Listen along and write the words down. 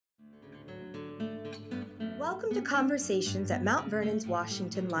Welcome to Conversations at Mount Vernon's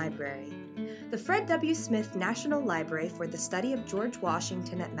Washington Library. The Fred W. Smith National Library for the Study of George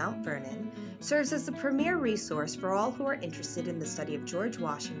Washington at Mount Vernon serves as the premier resource for all who are interested in the study of George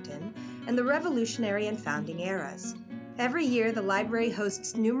Washington and the Revolutionary and founding eras. Every year, the library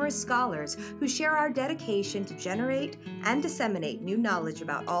hosts numerous scholars who share our dedication to generate and disseminate new knowledge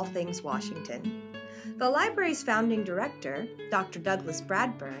about all things Washington. The library's founding director, Dr. Douglas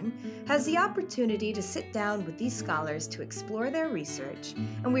Bradburn, has the opportunity to sit down with these scholars to explore their research,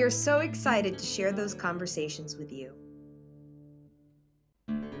 and we are so excited to share those conversations with you.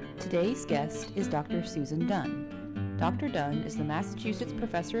 Today's guest is Dr. Susan Dunn. Dr. Dunn is the Massachusetts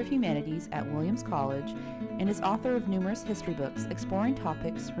Professor of Humanities at Williams College and is author of numerous history books exploring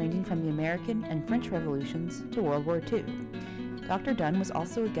topics ranging from the American and French Revolutions to World War II. Dr. Dunn was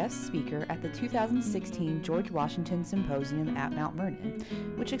also a guest speaker at the 2016 George Washington Symposium at Mount Vernon,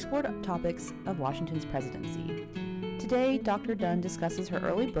 which explored topics of Washington's presidency. Today, Dr. Dunn discusses her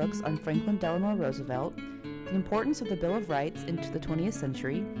early books on Franklin Delano Roosevelt, the importance of the Bill of Rights into the 20th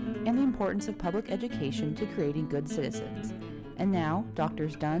century, and the importance of public education to creating good citizens. And now,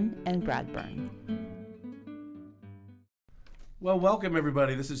 Drs. Dunn and Bradburn. Well, welcome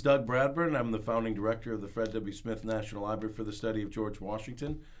everybody. This is Doug Bradburn. I'm the founding director of the Fred W. Smith National Library for the Study of George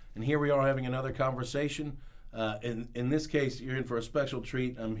Washington. And here we are having another conversation. In this case, you're in for a special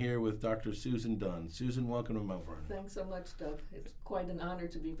treat. I'm here with Dr. Susan Dunn. Susan, welcome to Mount Vernon. Thanks so much, Doug. It's quite an honor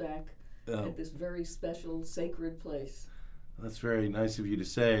to be back at this very special, sacred place. That's very nice of you to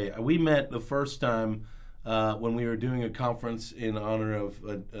say. We met the first time when we were doing a conference in honor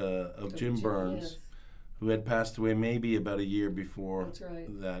of Jim Burns. Yes. Who had passed away maybe about a year before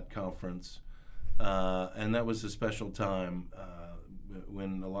that conference. And that was a special time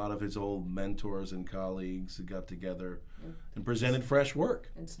when a lot of his old mentors and colleagues got together and presented fresh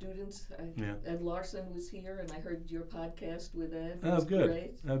work. And students. Ed Larson was here, and I heard your podcast with Ed. It Oh, was good.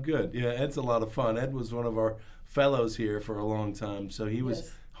 Great. Oh, good. Yeah, Ed's a lot of fun. Ed was one of our fellows here for a long time, so he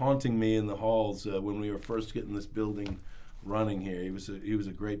was haunting me in the halls when we were first getting this building running here. He was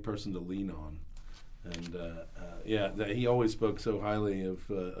a great person to lean on. And he always spoke so highly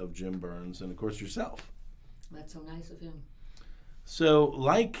of Jim Burns and, of course, yourself. That's so nice of him. So,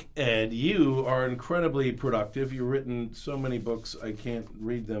 like Ed, you are incredibly productive. You've written so many books, I can't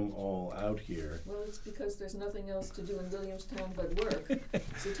read them all out here. Well, it's because there's nothing else to do in Williamstown but work.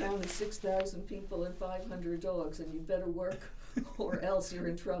 It's a town of 6,000 people and 500 dogs, and you better work or else you're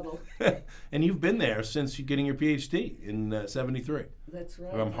in trouble. And you've been there since you getting your PhD in 73. That's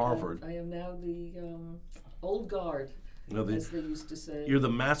right. From Harvard. I am now the old guard, as they used to say. You're the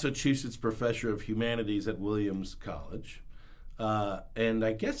Massachusetts Professor of Humanities at Williams College. And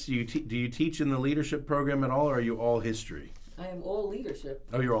I guess do you teach in the leadership program at all, or are you all history? I am all leadership.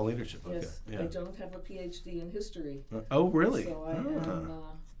 Oh, you're all leadership. Yes, okay. Yeah. I don't have a PhD in history. Oh, really? So I am in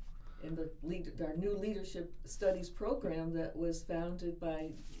our new leadership studies program that was founded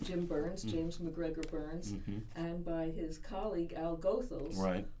by Jim Burns, James McGregor Burns, and by his colleague Al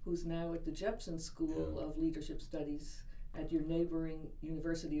Goethals, who's now at the Jepson School of Leadership Studies at your neighboring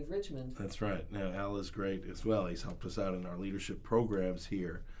University of Richmond. That's right. Now, Al is great as well. He's helped us out in our leadership programs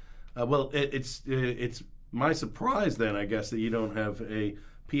here. It's my surprise then, I guess, that you don't have a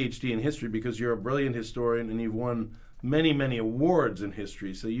PhD in history, because you're a brilliant historian and you've won many, many awards in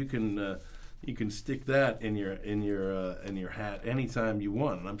history. So you can stick that in your hat anytime you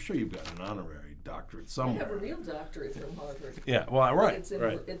want. And I'm sure you've got an honorary doctorate somewhere. I have a real doctorate from Harvard. Yeah, well, right.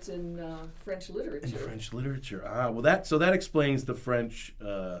 It's in French literature. In French literature. So that explains the French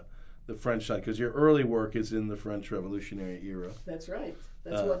side, because your early work is in the French Revolutionary era. That's right.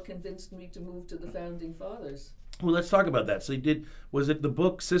 That's what convinced me to move to the Founding Fathers. Well, let's talk about that. So was it the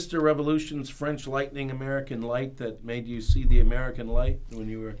book Sister Revolutions, French Lightning, American Light that made you see the American light when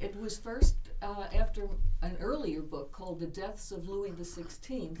you were... It was first after an earlier book called The Deaths of Louis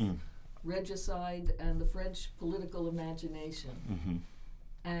XVI, Regicide and the French Political Imagination.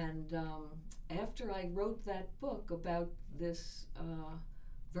 And after I wrote that book about this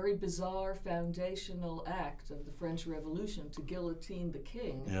very bizarre foundational act of the French Revolution to guillotine the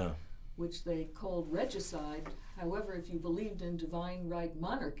king, which they called regicide. However, if you believed in divine right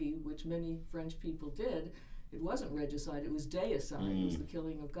monarchy, which many French people did, it wasn't regicide, it was deicide, it was the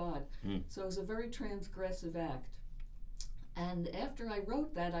killing of God. So it was a very transgressive act. And after I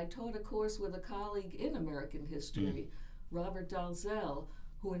wrote that, I taught a course with a colleague in American history, Robert Dalzell,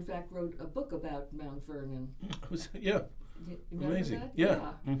 who in fact wrote a book about Mount Vernon. Yeah. You remember Amazing. that?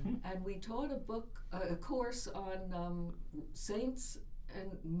 Yeah. And we taught a course on saints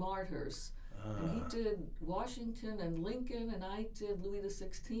and martyrs And he did Washington and Lincoln, and I did Louis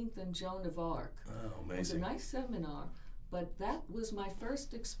XVI and Joan of Arc. Oh, amazing. It was a nice seminar, but that was my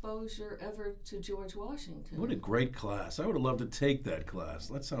first exposure ever to George Washington. What a great class. I would have loved to take that class.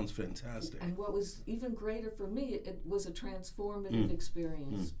 That sounds fantastic. And what was even greater for me, it was a transformative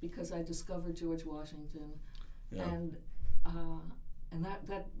experience because I discovered George Washington. Yeah. And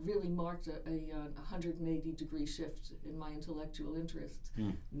that really marked a 180-degree shift in my intellectual interests.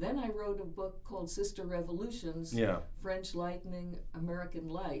 Then I wrote a book called Sister Revolutions, French Lightning, American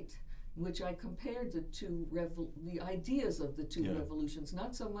Light, in which I compared the ideas of the two revolutions,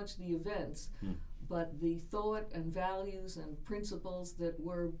 not so much the events, but the thought and values and principles that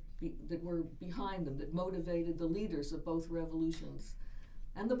were behind them, that motivated the leaders of both revolutions.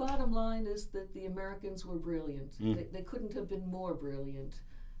 And the bottom line is that the Americans were brilliant. They couldn't have been more brilliant.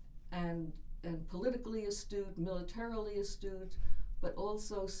 And politically astute, militarily astute, but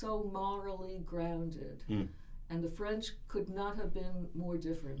also so morally grounded. And the French could not have been more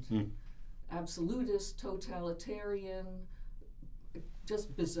different. Absolutist, totalitarian,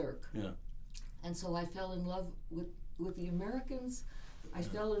 just berserk. And so I fell in love with the Americans. I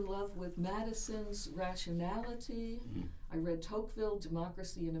fell in love with Madison's rationality. I read Tocqueville,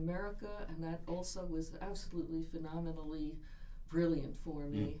 Democracy in America, and that also was absolutely phenomenally brilliant for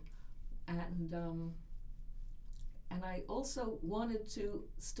me. And I also wanted to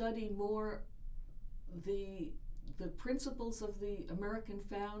study more the principles of the American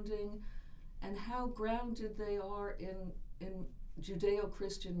founding and how grounded they are in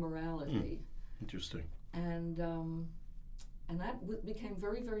Judeo-Christian morality. Interesting. And that became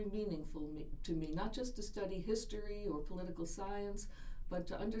very, very meaningful to me, not just to study history or political science, but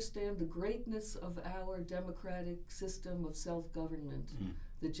to understand the greatness of our democratic system of self-government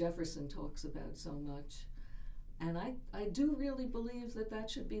that Jefferson talks about so much. And I do really believe that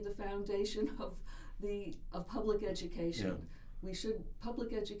should be the foundation of public education.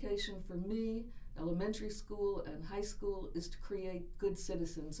 Public education for me, elementary school and high school, is to create good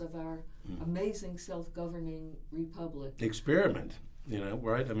citizens of our amazing self-governing republic. Experiment,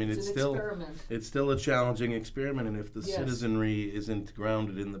 right? I mean, it's still a challenging experiment, and if the citizenry isn't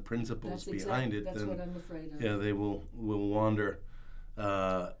grounded in the principles behind it, that's then what I'm afraid of. Yeah, they will wander.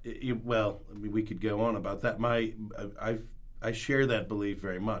 We could go on about that. I share that belief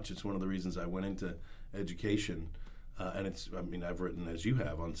very much. It's one of the reasons I went into education. And I've written, as you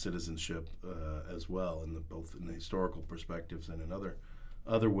have, on citizenship as well, both in the historical perspectives and in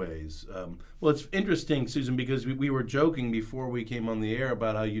other ways. Well, it's interesting, Susan, because we were joking before we came on the air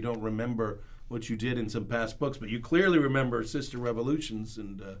about how you don't remember what you did in some past books, but you clearly remember Sister Revolutions,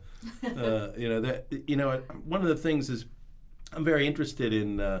 and one of the things is I'm very interested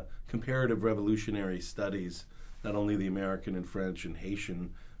in comparative revolutionary studies, not only the American and French and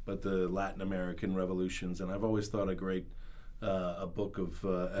Haitian, but the Latin American revolutions. And I've always thought a book of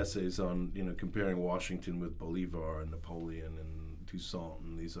essays on comparing Washington with Bolivar and Napoleon and Toussaint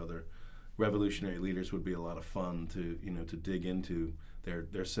and these other revolutionary leaders would be a lot of fun to dig into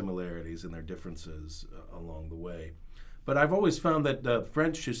their similarities and their differences along the way. But I've always found that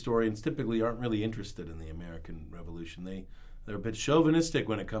French historians typically aren't really interested in the American Revolution. They're a bit chauvinistic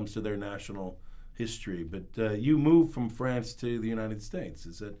when it comes to their national history, but you moved from France to the United States.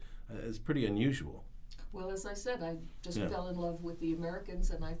 It's pretty unusual. Well, as I said, I just fell in love with the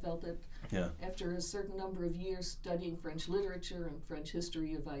Americans, and I felt that after a certain number of years studying French literature and French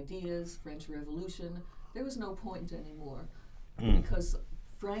history of ideas, French Revolution, there was no point anymore. Because,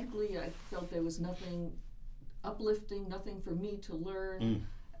 frankly, I felt there was nothing uplifting, nothing for me to learn.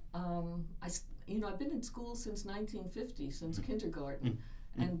 I've been in school since 1950, since kindergarten,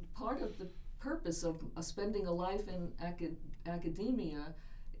 and part of the purpose of spending a life in academia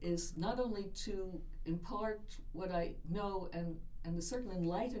is not only to impart what I know and a certain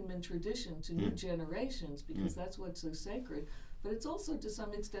enlightenment tradition to new generations, because that's what's so sacred, but it's also to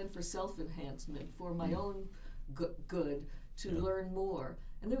some extent for self-enhancement, for my own good, to learn more.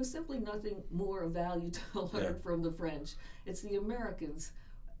 And there was simply nothing more of value to learn from the French. It's the Americans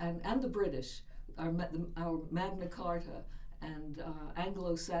and the British, our Magna Carta, and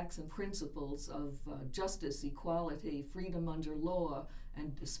Anglo-Saxon principles of justice, equality, freedom under law,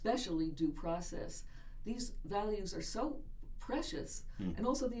 and especially due process. These values are so precious, and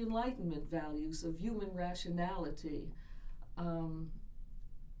also the Enlightenment values of human rationality.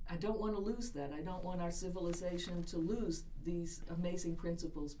 I don't want to lose that. I don't want our civilization to lose these amazing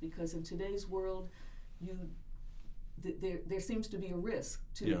principles, because in today's world, there seems to be a risk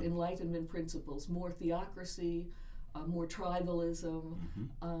to Enlightenment principles, more theocracy, more tribalism.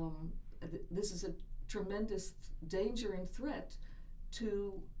 This is a tremendous danger and threat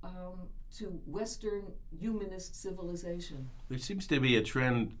to Western humanist civilization. There seems to be a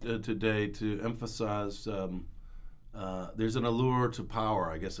trend today to emphasize there's an allure to power.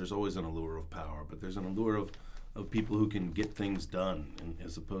 I guess there's always an allure of power, but there's an allure of people who can get things done, and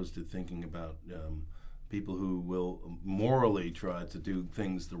as opposed to thinking about people who will morally try to do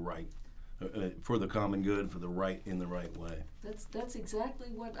things the right for the common good, in the right way. That's exactly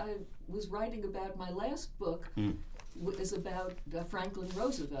what I was writing about. My last book is about Franklin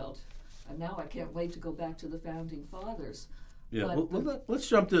Roosevelt. And now I can't wait to go back to the founding fathers. Yeah, let's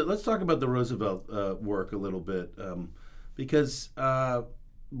talk about the Roosevelt work a little bit, because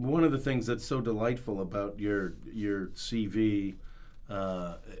one of the things that's so delightful about your CV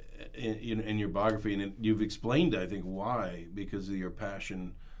in your biography, and you've explained, I think, why, because of your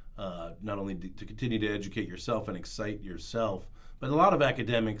passion not only to continue to educate yourself and excite yourself, but a lot of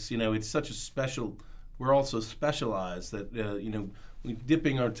academics, it's such a special. We're also specialized that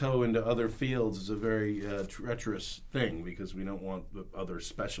dipping our toe into other fields is a very treacherous thing, because we don't want the other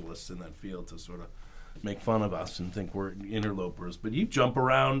specialists in that field to sort of make fun of us and think we're interlopers. But you jump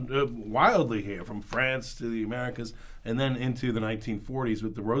around wildly here, from France to the Americas, and then into the 1940s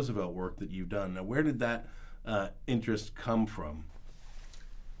with the Roosevelt work that you've done. Now, where did that interest come from?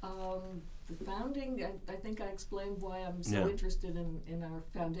 The founding, I think I explained why I'm so interested in our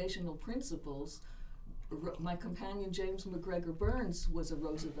foundational principles. My companion James McGregor Burns was a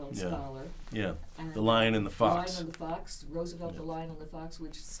Roosevelt scholar. Yeah, and The Lion and the Fox. The Lion and the Fox, Roosevelt, The Lion and the Fox,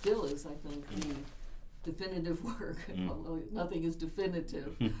 which still is, I think, the definitive work, although nothing is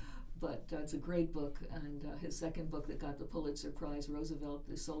definitive. But it's a great book, and his second book that got the Pulitzer Prize, Roosevelt,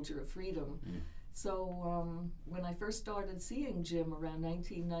 the Soldier of Freedom. So when I first started seeing Jim around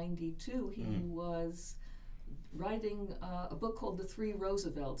 1992, he was writing a book called The Three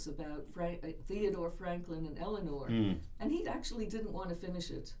Roosevelts about Theodore, Franklin, and Eleanor. And he actually didn't want to finish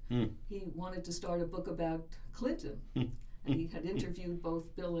it. He wanted to start a book about Clinton. And he had interviewed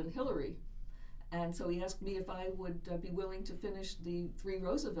both Bill and Hillary. And so he asked me if I would be willing to finish The Three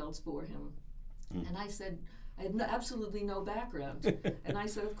Roosevelts for him. And I said, I had absolutely no background. And I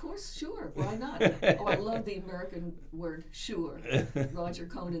said, of course, sure, why not? Oh, I love the American word sure. Roger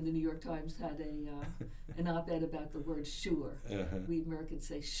Cohn in the New York Times had an op-ed about the word sure. We Americans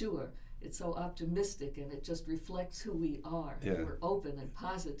say sure. It's so optimistic, and it just reflects who we are. We're open and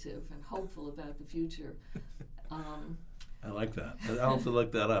positive and hopeful about the future. I like that. I'll have to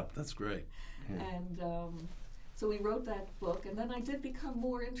look that up. That's great. And so we wrote that book, and then I did become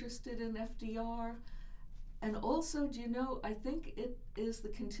more interested in FDR. And also, do you know, I think it is the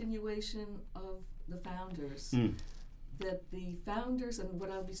continuation of the founders. That the founders, and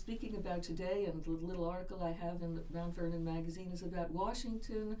what I'll be speaking about today, and the little article I have in the Mount Vernon magazine, is about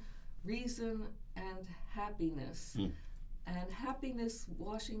Washington, reason, and happiness. And happiness,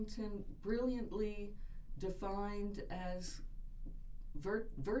 Washington brilliantly defined as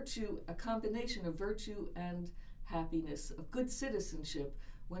virtue, a combination of virtue and happiness, of good citizenship.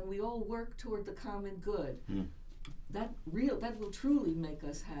 When we all work toward the common good, that will truly make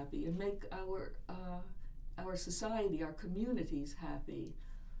us happy and make our society, our communities happy,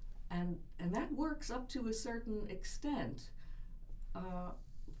 and that works up to a certain extent.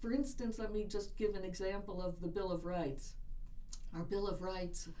 For instance, let me just give an example of the Bill of Rights. Our Bill of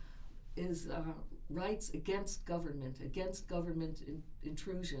Rights is rights against government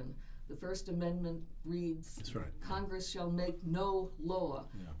intrusion. The First Amendment reads, that's right, Congress shall make no law.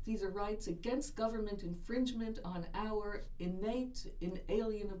 These are rights against government infringement on our innate,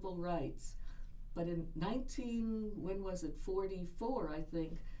 inalienable rights. But in 44, I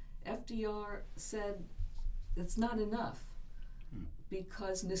think, FDR said it's not enough,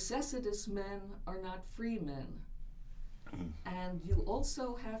 because necessitous men are not free men. And you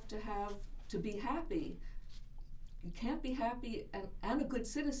also have to be happy. You can't be happy and a good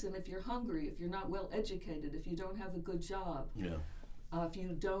citizen if you're hungry, if you're not well educated, if you don't have a good job, if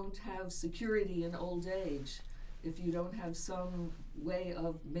you don't have security in old age, if you don't have some way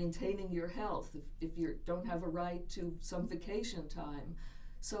of maintaining your health, if you don't have a right to some vacation time.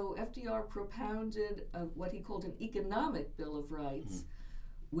 So FDR propounded what he called an economic Bill of Rights,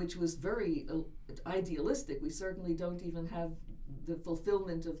 which was very idealistic. We certainly don't even have the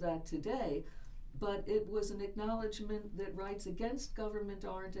fulfillment of that today. But it was an acknowledgement that rights against government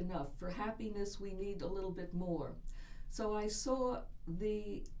aren't enough. For happiness, we need a little bit more. So I saw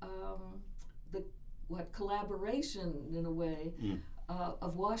the collaboration, in a way,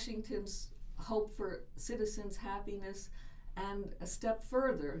 of Washington's hope for citizens' happiness, and a step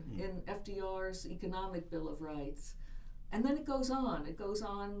further in FDR's economic Bill of Rights. And then it goes on. It goes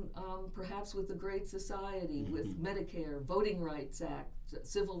on perhaps with the Great Society, with Medicare, Voting Rights Act,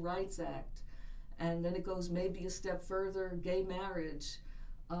 Civil Rights Act. And then it goes maybe a step further, gay marriage.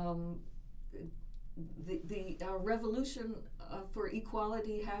 Our revolution for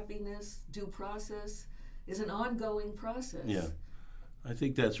equality, happiness, due process is an ongoing process. Yeah, I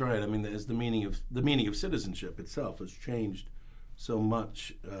think that's right. I mean, as the meaning of citizenship itself has changed so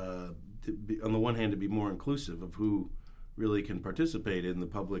much. On the one hand, to be more inclusive of who really can participate in the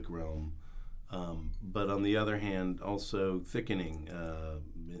public realm, but on the other hand, also thickening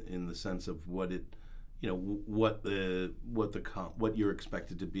in the sense of what you're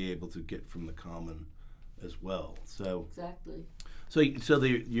expected to be able to get from the common as well. So exactly. So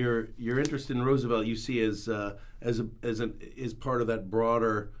your interest in Roosevelt you see as part of that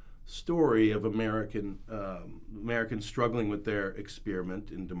broader story of Americans struggling with their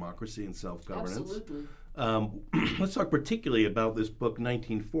experiment in democracy and self-governance. Absolutely. Let's talk particularly about this book,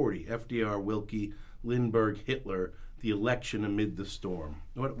 1940, FDR, Willkie, Lindbergh, Hitler, The Election Amid the Storm.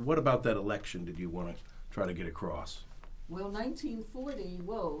 What about that election did you want to try to get across? Well, 1940,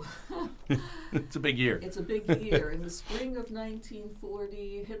 whoa. It's a big year. It's a big year. In the spring of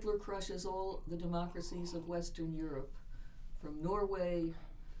 1940, Hitler crushes all the democracies of Western Europe, from Norway,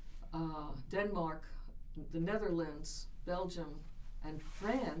 Denmark, the Netherlands, Belgium, and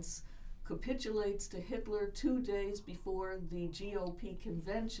France capitulates to Hitler 2 days before the GOP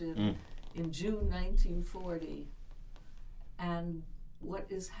convention in June 1940. And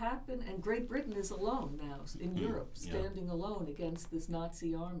what has happened, and Great Britain is alone now in Europe, standing alone against this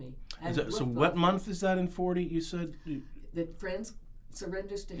Nazi army. So what month is that in 40, you said? That France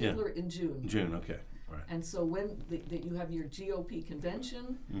surrenders to Hitler in June. June, okay. Right. And so when you have your GOP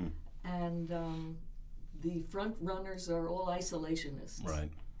convention, and the front runners are all isolationists.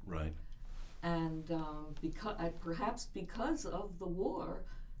 Right. And perhaps because of the war,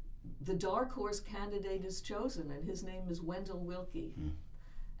 the dark horse candidate is chosen, and his name is Wendell Willkie.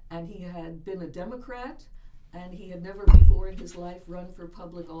 And he had been a Democrat, and he had never before in his life run for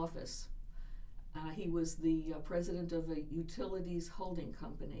public office. He was the president of a utilities holding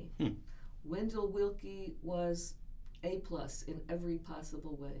company. Wendell Willkie was A+ in every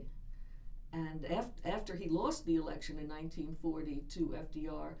possible way. And after he lost the election in 1940 to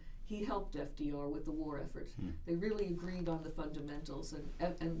FDR, he helped FDR with the war effort. They really agreed on the fundamentals,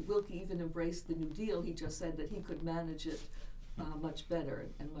 and Willkie even embraced the New Deal. He just said that he could manage it much better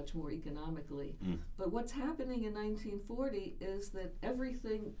and much more economically. But what's happening in 1940 is that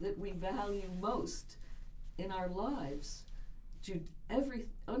everything that we value most in our lives, every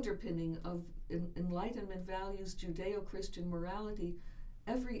underpinning of Enlightenment values, Judeo-Christian morality,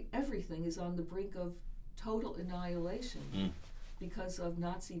 everything is on the brink of total annihilation. Because of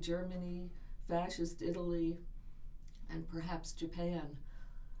Nazi Germany, fascist Italy, and perhaps Japan.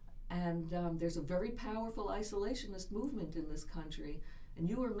 And there's a very powerful isolationist movement in this country. And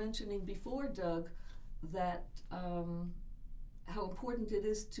you were mentioning before, Doug, that how important it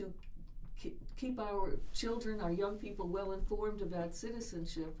is to keep our children, our young people, well informed about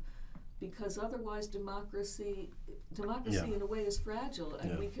citizenship, because otherwise democracy in a way is fragile,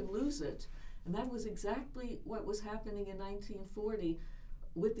 and we can lose it. And that was exactly what was happening in 1940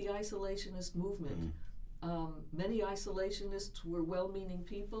 with the isolationist movement. Many isolationists were well-meaning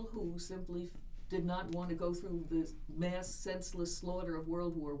people who simply did not want to go through the mass, senseless slaughter of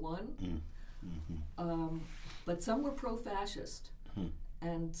World War I. But some were pro-fascist,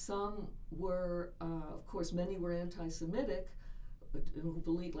 and some were, of course, many were anti-Semitic, who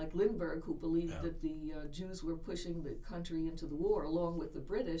believed, like Lindbergh, who believed that the Jews were pushing the country into the war along with the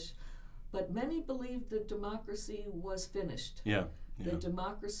British. But many believed that democracy was finished. That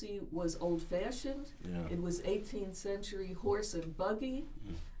democracy was old-fashioned. It was 18th century horse and buggy,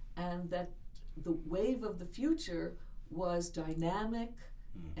 and that the wave of the future was dynamic,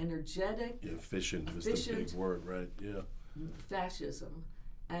 energetic, efficient was the big word, right? Fascism.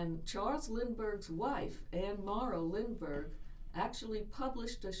 And Charles Lindbergh's wife, Anne Morrow Lindbergh, actually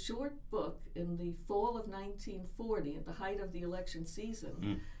published a short book in the fall of 1940 at the height of the election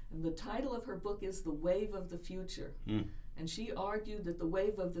season. And the title of her book is The Wave of the Future. And she argued that the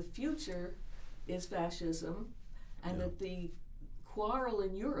wave of the future is fascism, and that the quarrel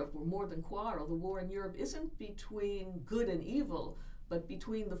in Europe, or more than quarrel, the war in Europe isn't between good and evil, but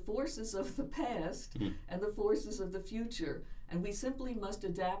between the forces of the past and the forces of the future. And we simply must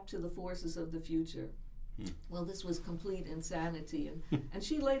adapt to the forces of the future. Well, this was complete insanity. And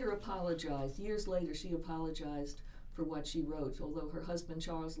she later apologized. Years later, she apologized for what she wrote, although her husband,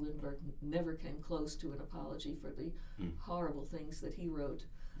 Charles Lindbergh, never came close to an apology for the horrible things that he wrote.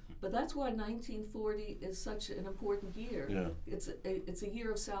 But that's why 1940 is such an important year. Yeah. It's a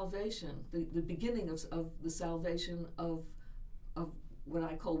year of salvation, the beginning of the salvation of what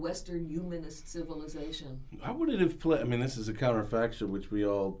I call Western humanist civilization. How would it have played? I mean, this is a counterfactual which we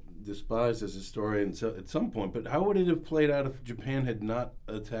all despise as historians at some point, but how would it have played out if Japan had not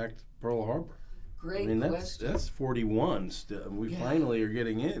attacked Pearl Harbor? Great I mean, question. that's 41. We finally are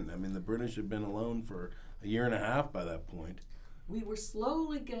getting in. I mean, the British had been alone for a year and a half by that point. We were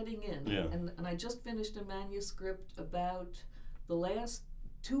slowly getting in, Yeah. and I just finished a manuscript about the last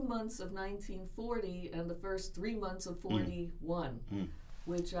 2 months of 1940 and the first 3 months of 41,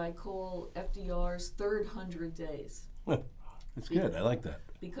 which I call FDR's third 100 days. That's good. I like that.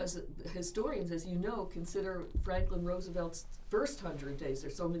 Because historians, as you know, consider Franklin Roosevelt's first 100 days.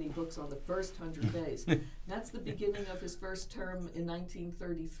 There's so many books on the first 100 days. That's the beginning of his first term in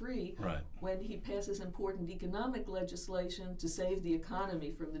 1933, Right. when he passes important economic legislation to save the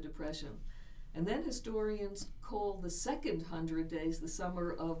economy from the Depression. And then historians call the second 100 days the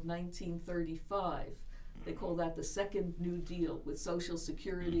summer of 1935. They call that the Second New Deal, with Social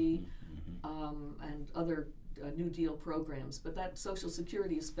Security and other New Deal programs. But that Social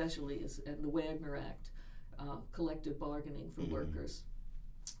Security especially is, and the Wagner Act, collective bargaining for workers.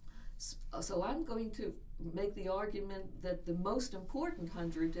 So I'm going to make the argument that the most important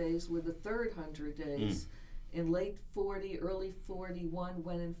 100 days were the third 100 days in late 40, early 41,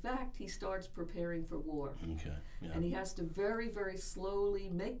 when in fact he starts preparing for war. Okay. Yeah. And he has to very, very slowly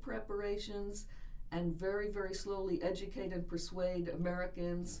make preparations and very, very slowly educate and persuade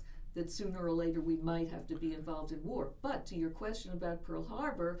Americans that sooner or later we might have to be involved in war. But to your question about Pearl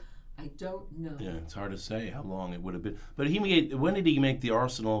Harbor, I don't know. Yeah, it's hard to say how long it would have been. But when did he make the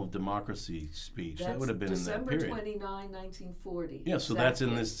Arsenal of Democracy speech? That's that would have been December in that period. 29, 1940. Yeah, so that's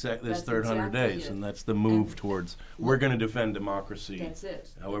in this That's third 100 exactly days, it. and that's the move towards we're going to defend democracy That's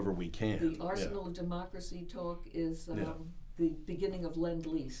it. however we can. The Arsenal of Democracy talk is Yeah. the beginning of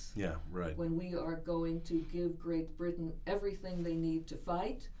Lend-Lease, Yeah, right. when we are going to give Great Britain everything they need to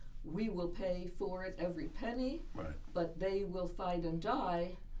fight. We will pay for it every penny, Right. but they will fight and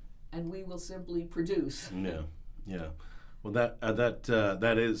die, and we will simply produce. Yeah, yeah. Well, that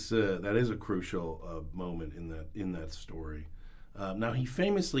is a crucial moment in that story. Now, he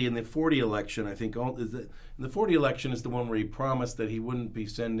famously in the 40 election, I think, the 40 election is the one where he promised that he wouldn't be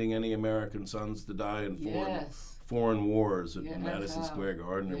sending any American sons to die in foreign wars at Madison Square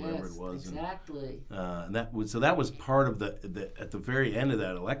Garden or wherever it was. Exactly. And that was part of the at the very end of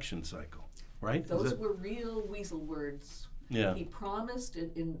that election cycle, right? Those were real weasel words. Yeah. He promised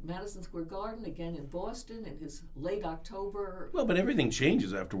in Madison Square Garden, again in Boston, in his late October. Well, but everything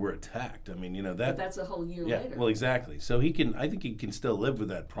changes after we're attacked. I mean, But that's a whole year later. Well, exactly. So I think he can still live with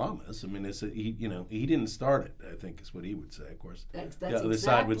that promise. I mean, he didn't start it, I think is what he would say, of course. That's the exactly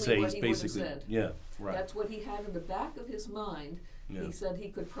side would say what he's he basically, would have said. yeah, right. That's what he had in the back of his mind. Yeah. He said he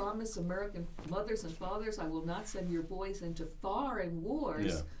could promise American mothers and fathers, I will not send your boys into foreign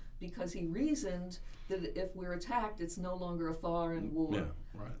wars, because he reasoned that if we're attacked, it's no longer a foreign war. Yeah,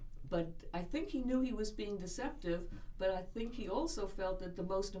 right. But I think he knew he was being deceptive, but I think he also felt that the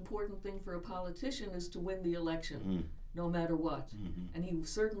most important thing for a politician is to win the election, no matter what. And he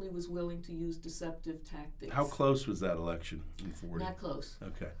certainly was willing to use deceptive tactics. How close was that election in 40? Not close.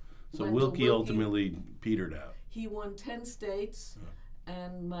 Okay. So Went to Wilkie Wilkie. ultimately petered out. He won 10 states,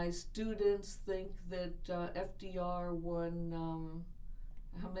 and my students think that FDR won,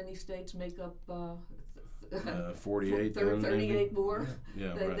 how many states make up 48 then, 38 maybe? more.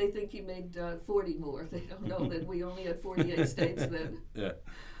 Yeah, they, right. they think he made 40 more. They don't know that we only had 48 states then. Yeah,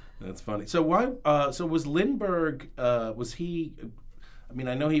 that's funny. So why? So was Lindbergh? Was he? I mean,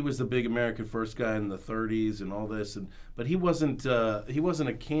 I know he was the big American First guy in the 30s and all this, but he wasn't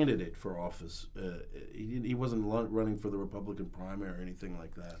a candidate for office. He wasn't running for the Republican primary or anything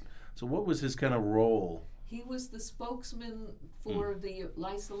like that. So what was his kind of role? He was the spokesman for the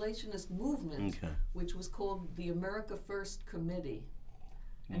isolationist movement, which was called the America First Committee.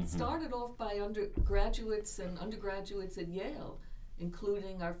 And started off by undergraduates at Yale,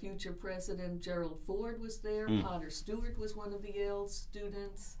 including our future president Gerald Ford was there. Potter Stewart was one of the Yale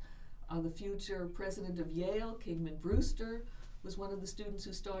students. The future president of Yale, Kingman Brewster, was one of the students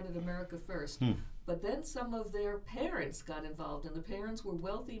who started America First. But then some of their parents got involved, and the parents were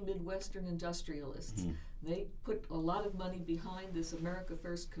wealthy Midwestern industrialists. They put a lot of money behind this America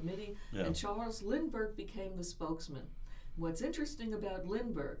First committee, and Charles Lindbergh became the spokesman. What's interesting about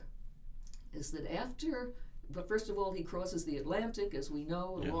Lindbergh is that but first of all, he crosses the Atlantic, as we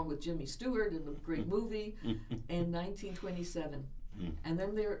know, along with Jimmy Stewart in the great movie, in 1927. And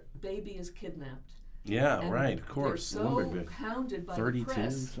then their baby is kidnapped. Yeah, And right, of course. They're so hounded by the 32,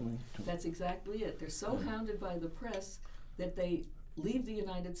 press. something. That's exactly it. They're so hounded by the press that they leave the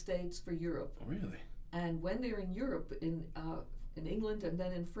United States for Europe. Really? And when they're in Europe, in England and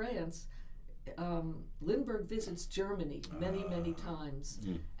then in France, Lindbergh visits Germany many times,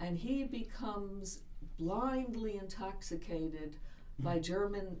 and he becomes blindly intoxicated by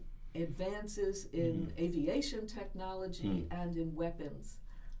German advances in aviation technology and in weapons.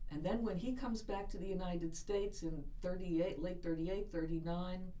 And then when he comes back to the United States in late 38,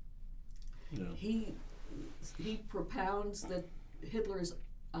 39, he propounds that Hitler is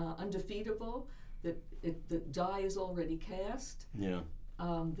undefeatable, that the die is already cast,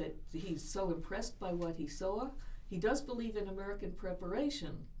 that he's so impressed by what he saw. He does believe in American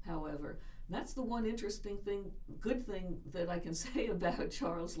preparation, however. And that's the one interesting thing, good thing that I can say about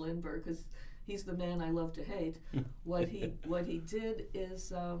Charles Lindbergh, because he's the man I love to hate. What he did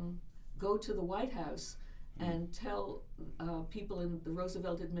is go to the White House and tell people in the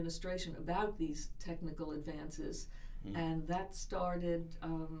Roosevelt administration about these technical advances, and that started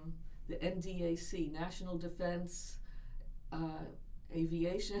the NDAC, National Defense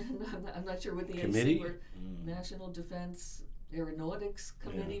Aviation. I'm not sure what the Committee? AC were. National Defense Aeronautics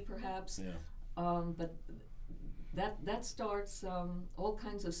Committee, perhaps. But that starts all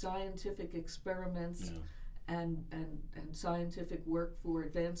kinds of scientific experiments and scientific work for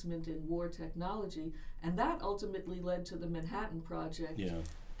advancement in war technology, and that ultimately led to the Manhattan Project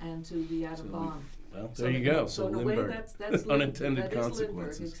and to the atom bomb. Well, there you go. So in Lindbergh, a way, that's unintended that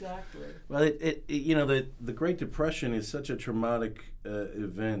consequences. Is Lindbergh, exactly. Well, the Great Depression is such a traumatic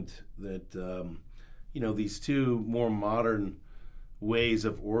event that these two more modern ways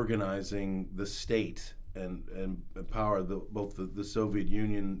of organizing the state and power, both the Soviet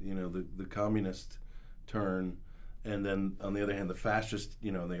Union, the communist turn, and then on the other hand the fascist,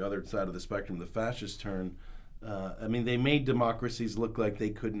 on the other side of the spectrum, the fascist turn. They made democracies look like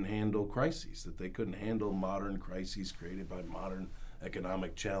they couldn't handle crises, that they couldn't handle modern crises created by modern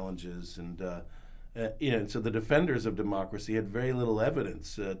economic challenges, and so the defenders of democracy had very little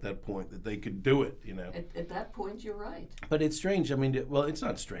evidence at that point that they could do it. At that point, you're right. But it's strange. It's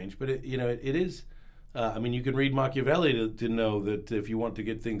not strange, but it is. You can read Machiavelli to know that if you want to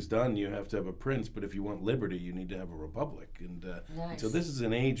get things done, you have to have a prince. But if you want liberty, you need to have a republic. And nice. So this is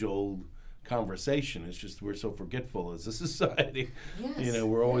an age-old conversation. It's just we're so forgetful as a society. Yes.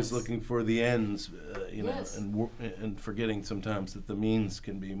 We're always looking for the ends, Yes. and forgetting sometimes that the means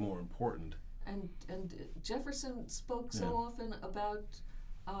can be more important. And Jefferson spoke so often about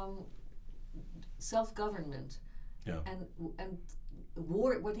self-government and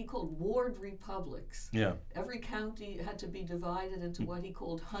what he called ward republics. Yeah. Every county had to be divided into what he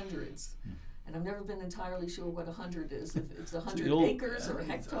called hundreds. And I've never been entirely sure what 100 is, if it's 100 acres or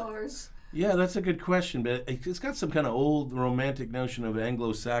hectares. Yeah, that's a good question, but it's got some kind of old romantic notion of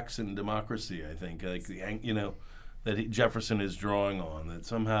Anglo-Saxon democracy, I think, like that Jefferson is drawing on, that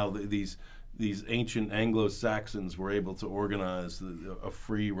somehow these ancient Anglo-Saxons were able to organize a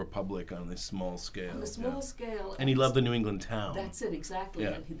free republic on this small scale. On a small scale. And he loved the New England town. That's it, exactly.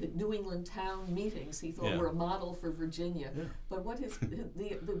 Yeah. The New England town meetings he thought were a model for Virginia. Yeah. But what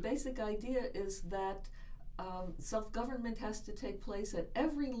the basic idea is that self-government has to take place at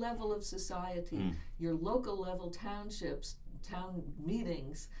every level of society. Your local level townships, town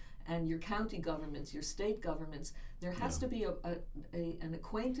meetings, and your county governments, your state governments. There has to be an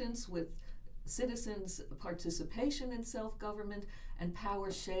acquaintance with citizens' participation in self-government and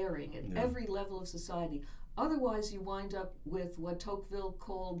power sharing at every level of society. Otherwise, you wind up with what Tocqueville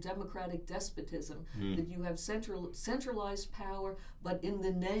called democratic despotism, that you have centralized power, but in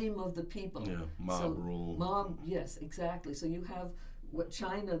the name of the people. Yeah, mob rule. Yes, exactly. So you have what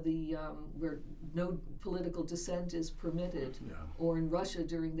China, where no political dissent is permitted, or in Russia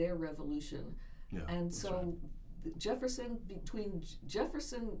during their revolution. Yeah, and so between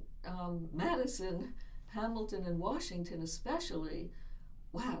Jefferson, Madison, Hamilton, and Washington especially,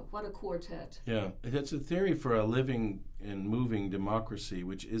 wow, what a quartet. Yeah, it's a theory for a living and moving democracy,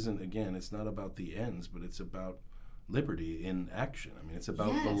 which isn't, again, it's not about the ends, but it's about liberty in action. It's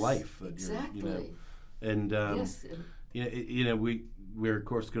about the life that exactly. We're of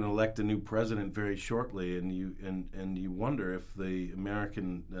course going to elect a new president very shortly, and you wonder if the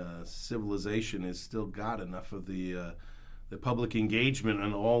American civilization has still got enough of the public engagement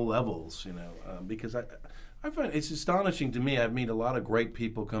on all levels, because I find it's astonishing to me. I've met a lot of great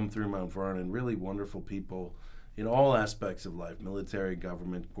people come through Mount Vernon, really wonderful people in all aspects of life, military,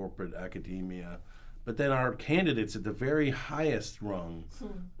 government, corporate, academia. But then our candidates at the very highest rung,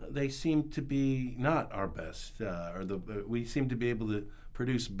 they seem to be not our best, we seem to be able to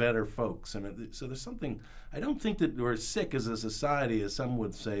produce better folks. And so there's something, I don't think that we're sick as a society, as some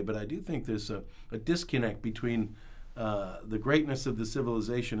would say, but I do think there's a disconnect between the greatness of the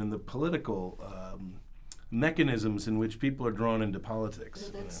civilization and the political mechanisms in which people are drawn into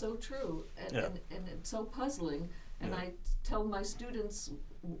politics. That's so true, and it's so puzzling. And I tell my students,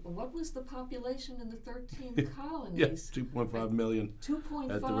 what was the population in the 13 colonies? 2.5 million.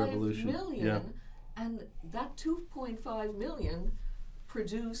 2.5 million, and that 2.5 million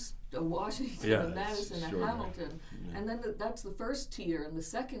produced a Washington, a Madison, a Hamilton, and then that's the first tier, and the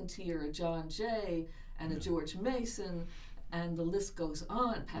second tier, a John Jay, and a George Mason, and the list goes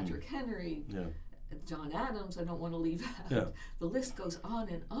on. Patrick Henry, John Adams. I don't want to leave out. The list goes on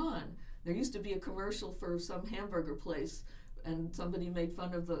and on. There used to be a commercial for some hamburger place, and somebody made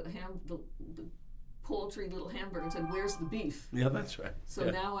fun of the paltry little hamburger and said, "Where's the beef?" Yeah, that's right.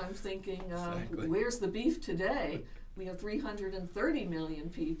 So now I'm thinking, where's the beef today? We have 330 million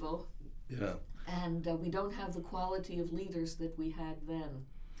people, and we don't have the quality of leaders that we had then.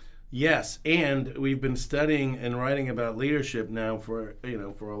 Yes, and we've been studying and writing about leadership now for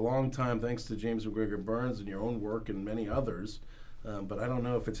a long time, thanks to James McGregor Burns and your own work and many others. But I don't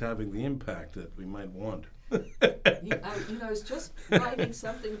know if it's having the impact that we might want. I was just writing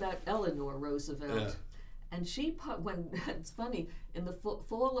something about Eleanor Roosevelt, and it's funny, in the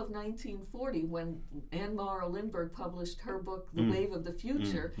fall of 1940, when Anne Morrow Lindbergh published her book, The Wave of the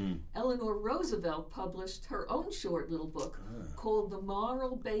Future, Eleanor Roosevelt published her own short little book called The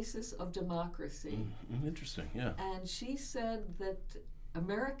Moral Basis of Democracy. Interesting, yeah. And she said that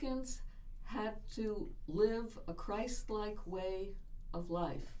Americans had to live a Christ-like way of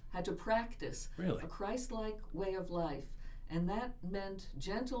life, had to practice a Christ-like way of life. And that meant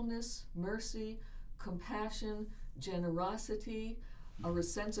gentleness, mercy, compassion, generosity, a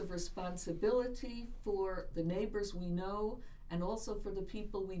sense of responsibility for the neighbors we know and also for the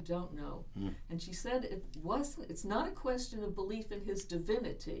people we don't know. And she said it's not a question of belief in his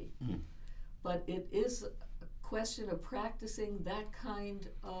divinity, but it is a question of practicing that kind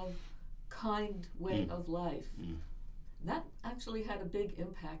way of life. That actually had a big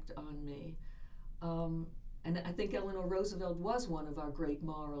impact on me. And I think Eleanor Roosevelt was one of our great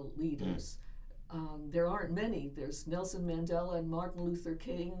moral leaders. There aren't many. There's Nelson Mandela and Martin Luther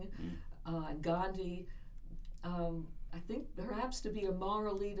King and Gandhi. I think perhaps to be a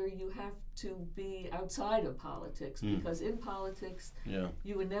moral leader, you have to be outside of politics, because in politics,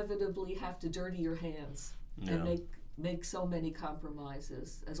 you inevitably have to dirty your hands and make so many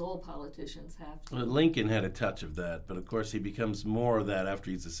compromises, as all politicians have to. Well, Lincoln had a touch of that, but of course he becomes more of that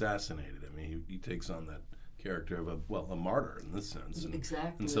after he's assassinated. I mean, he takes on that character of a martyr in this sense.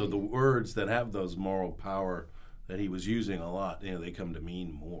 Exactly. And so the words that have those moral power that he was using a lot, they come to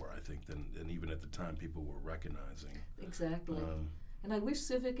mean more, I think, than even at the time people were recognizing. Exactly. And I wish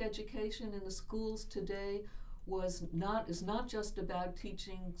civic education in the schools today is not just about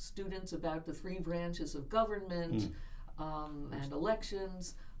teaching students about the three branches of government and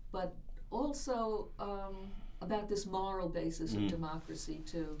elections, but also about this moral basis of democracy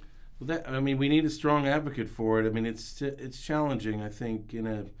too. Well, we need a strong advocate for it. I mean, it's challenging, I think, in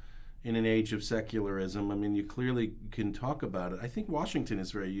an age of secularism. I mean, you clearly can talk about it. I think Washington is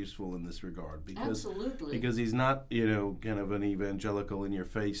very useful in this regard because he's not, kind of an evangelical in your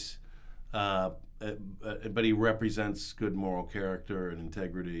face, but he represents good moral character and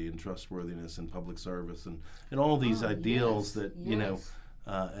integrity and trustworthiness and public service and all these ideals that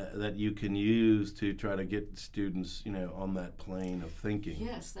that you can use to try to get students, on that plane of thinking.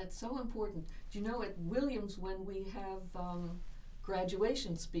 Yes, that's so important. Do you know, at Williams, when we have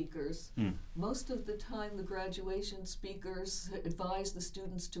graduation speakers, most of the time the graduation speakers advise the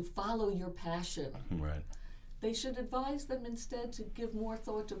students to follow your passion. Right. They should advise them instead to give more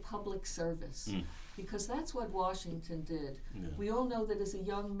thought to public service, because that's what Washington did. Yeah. We all know that as a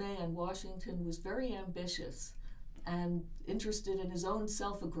young man, Washington was very ambitious and interested in his own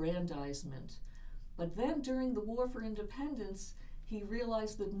self-aggrandizement. But then during the War for Independence, he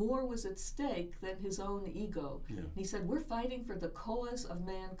realized that more was at stake than his own ego. Yeah. He said, we're fighting for the cause of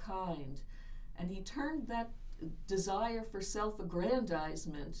mankind. And he turned that desire for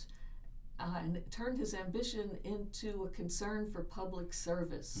self-aggrandizement and turned his ambition into a concern for public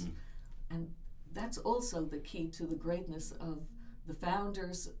service. And that's also the key to the greatness of the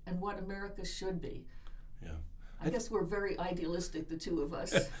founders and what America should be. Yeah. I guess we're very idealistic, the two of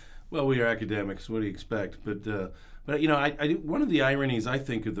us. Well, we are academics. What do you expect? But one of the ironies I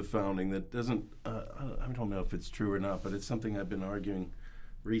think of the founding that doesn't, I don't know if it's true or not, but it's something I've been arguing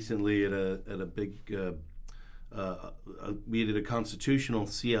recently at a big. We did a constitutional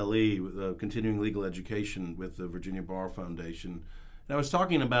CLE, continuing legal education, with the Virginia Bar Foundation. And I was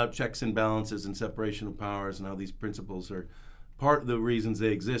talking about checks and balances and separation of powers and how these principles are part of the reasons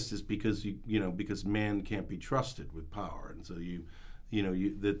they exist is because because man can't be trusted with power, and so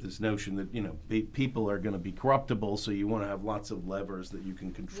that this notion that people are going to be corruptible, so you want to have lots of levers that you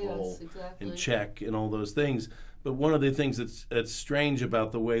can control and check and all those things. But one of the things that's strange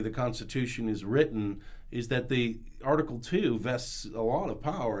about the way the Constitution is written is that the Article 2 vests a lot of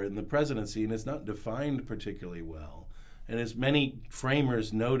power in the presidency, and it's not defined particularly well. And as many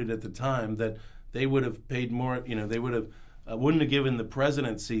framers noted at the time, that they would have paid more, they would have wouldn't have given the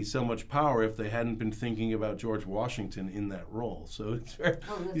presidency so much power if they hadn't been thinking about George Washington in that role. So it's very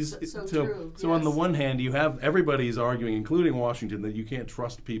so true. So on the one hand, you have everybody's arguing, including Washington, that you can't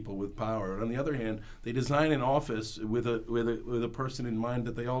trust people with power. And on the other hand, they design an office with a person in mind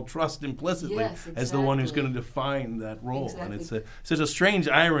that they all trust implicitly as the one who's going to define that role. Exactly. And it's such a strange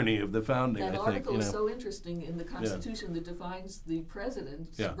irony of the founding. That I think, article is so interesting in the Constitution that defines the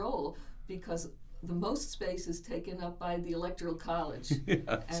president's role, because the most space is taken up by the Electoral College.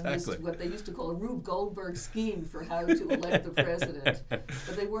 And this is what they used to call a Rube Goldberg scheme for how to elect the president.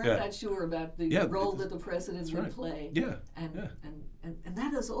 But they weren't that sure about the role that the president would play. And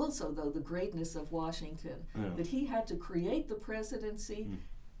that is also, though, the greatness of Washington, that he had to create the presidency,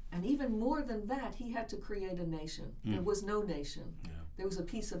 and even more than that, he had to create a nation. There was no nation. There was a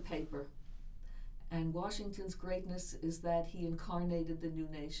piece of paper. And Washington's greatness is that he incarnated the new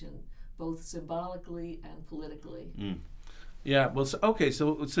nation, both symbolically and politically. Yeah, well,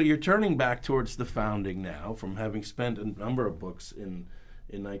 so you're turning back towards the founding now, from having spent a number of books in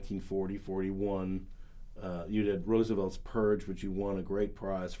 1940, 41. You did Roosevelt's Purge, which you won a great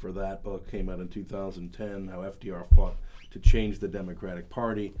prize for. That book came out in 2010, how FDR fought to change the Democratic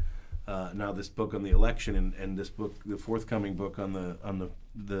Party. Now this book on the election, and this book, the forthcoming book on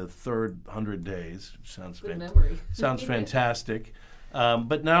the third 100 days, which sounds fantastic.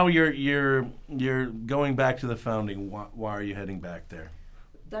 But now you're going back to the founding. Why are you heading back there?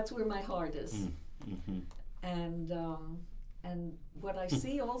 That's where my heart is. Mm-hmm. And what I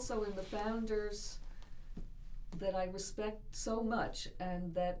see also in the founders that I respect so much,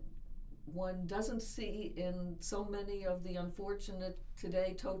 and that one doesn't see in so many of the unfortunate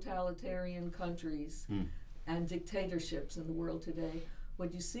today totalitarian countries and dictatorships in the world today,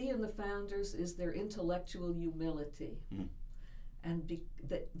 what you see in the founders is their intellectual humility. And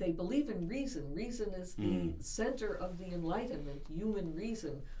they believe in reason. Reason is the center of the Enlightenment, human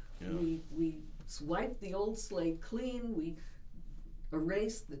reason. Yeah. We swipe the old slate clean. We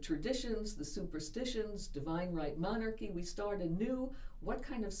erase the traditions, the superstitions, divine right monarchy. We start anew. What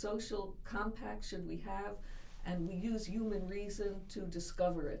kind of social compact should we have? And we use human reason to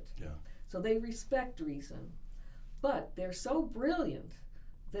discover it. Yeah. So they respect reason. But they're so brilliant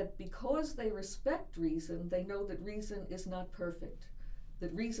that because they respect reason, they know that reason is not perfect,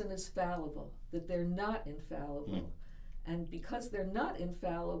 that reason is fallible, that they're not infallible. And because they're not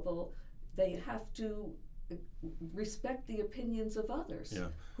infallible, they have to respect the opinions of others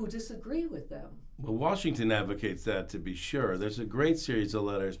who disagree with them. Well, Washington advocates that, to be sure. There's a great series of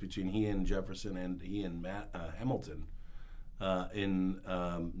letters between he and Jefferson and he and Hamilton in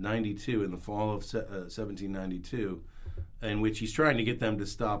 92, in the fall of 1792, in which he's trying to get them to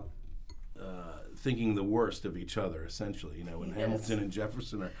stop thinking the worst of each other, essentially. When Hamilton and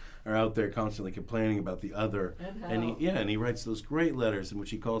Jefferson are out there constantly complaining about the other, and he writes those great letters in which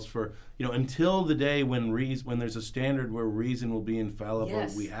he calls for, until the day when there's a standard where reason will be infallible,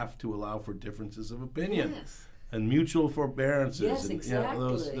 we have to allow for differences of opinion. And mutual forbearances. Yes,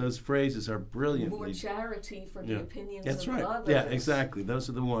 exactly. Those phrases are brilliant. More charity for the opinions of others. Yeah, exactly. Those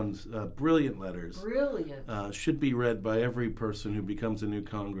are the ones. Brilliant letters. Brilliant. Should be read by every person who becomes a new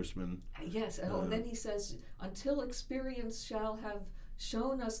congressman. Yes, and then he says, until experience shall have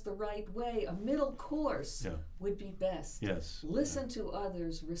shown us the right way, a middle course would be best. Yes. Listen to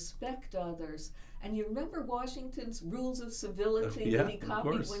others, respect others. And you remember Washington's rules of civility that he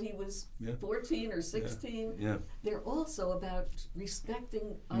copied when he was 14 or 16? Yeah. They're also about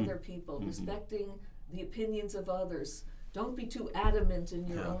respecting other people, respecting the opinions of others. Don't be too adamant in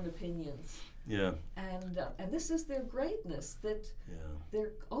your own opinions. Yeah. And this is their greatness, that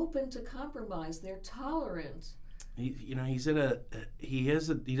they're open to compromise, they're tolerant. He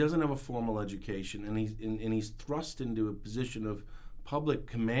doesn't have a formal education, and he's thrust into a position of public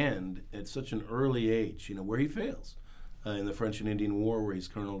command at such an early age, where he fails in the French and Indian War, where he's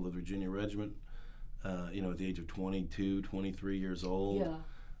colonel of the Virginia Regiment, at the age of 22, 23 years old.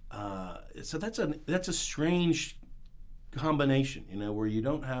 Yeah. So that's a strange combination, where you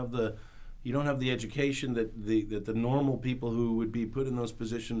don't have the education that the normal people who would be put in those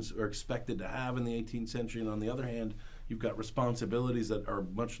positions are expected to have in the 18th century, and on the other hand, you've got responsibilities that are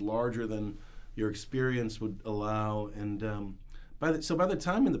much larger than your experience would allow. And by the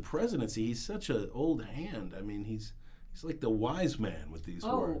time in the presidency, he's such an old hand. I mean, he's like the wise man with these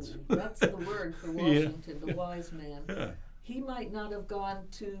words. Oh, that's the word for Washington, the wise man. Yeah. He might not have gone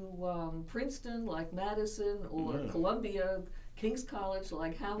to Princeton like Madison, or Columbia, King's College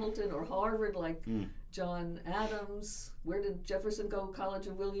like Hamilton, or Harvard like John Adams. Where did Jefferson go? College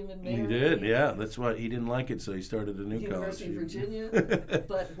of William and Mary? He did, yeah. That's why he didn't like it, so he started a new University college. of Virginia.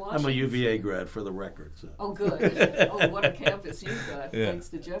 But Washington, I'm a UVA grad, for the record. So. Oh, good. Oh, what a campus you've got, thanks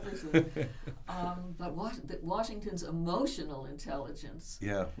to Jefferson. But Washington's emotional intelligence.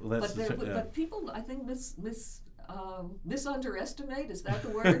 Yeah, well, that's but people, I think, misunderestimate, is that the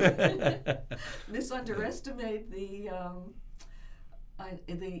word? Misunderestimate the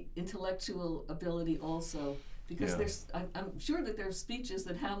intellectual ability also, because I'm sure that there's speeches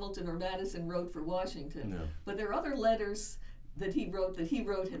that Hamilton or Madison wrote for Washington, but there are other letters that he wrote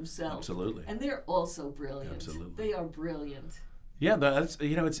himself. Absolutely. And they're also brilliant. Absolutely. They are brilliant. Yeah, that's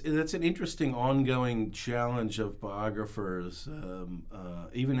that's an interesting ongoing challenge of biographers,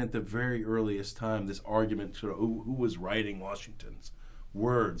 even at the very earliest time. This argument, sort of, who was writing Washington's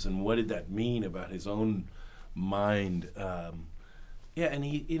words and what did that mean about his own mind? And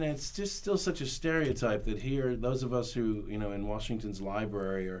he, it's just still such a stereotype that here, those of us who, in Washington's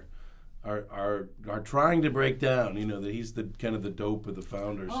library are trying to break down, that he's the kind of the dope of the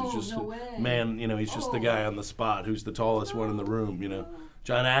founders. Oh, he's just no way. Man, he's just the guy on the spot who's the tallest one in the room,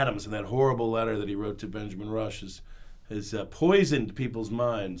 John Adams, in that horrible letter that he wrote to Benjamin Rush, has poisoned people's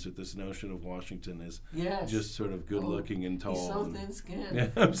minds with this notion of Washington as just sort of good-looking and tall. He's so thin-skinned. Yeah,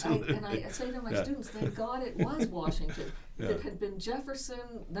 absolutely. I say to my students, thank God it was Washington. If it had been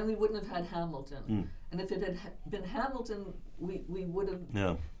Jefferson, then we wouldn't have had Hamilton. And if it had been Hamilton, we would have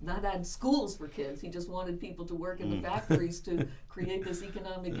not had schools for kids. He just wanted people to work in the factories to create this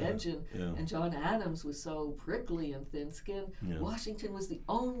economic engine. Yeah. And John Adams was so prickly and thin-skinned. Yeah. Washington was the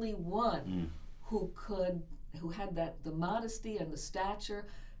only one who had the modesty and the stature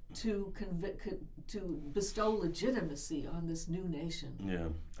to bestow legitimacy on this new nation. Yeah,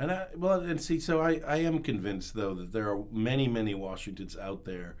 and so I am convinced, though, that there are many, many Washingtons out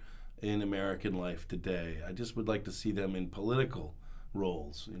there in American life today. I just would like to see them in political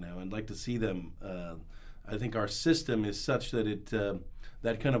roles. I'd like to see them. I think our system is such that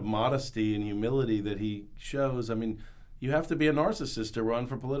that kind of modesty and humility that he shows. I mean, you have to be a narcissist to run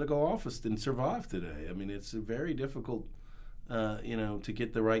for political office and survive today. I mean, it's very difficult, to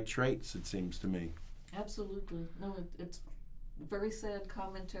get the right traits, it seems to me. Absolutely. No, it's very sad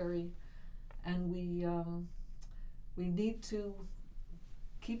commentary, and we need to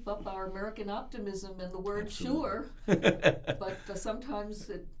keep up our American optimism and the word sure, but sometimes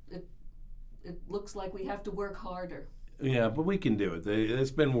it looks like we have to work harder. Yeah, but we can do it.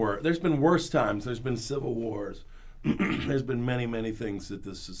 There's been worse times. There's been civil wars. There's been many, many things that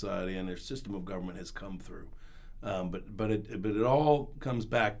this society and their system of government has come through, but it all comes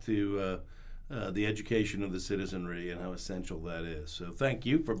back to the education of the citizenry and how essential that is. So thank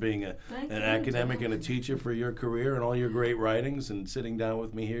you for being an academic and a teacher for your career and all your great writings and sitting down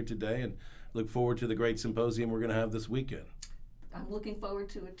with me here today, and look forward to the great symposium we're going to have this weekend. I'm looking forward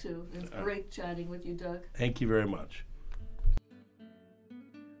to it too. It's great chatting with you, Doug. Thank you very much.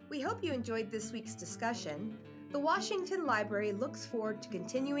 We hope you enjoyed this week's discussion. The Washington Library looks forward to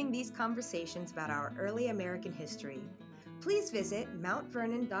continuing these conversations about our early American history. Please visit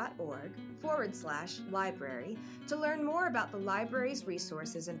mountvernon.org/library to learn more about the library's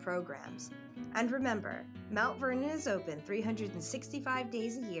resources and programs. And remember, Mount Vernon is open 365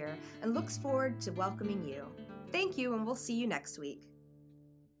 days a year and looks forward to welcoming you. Thank you, and we'll see you next week.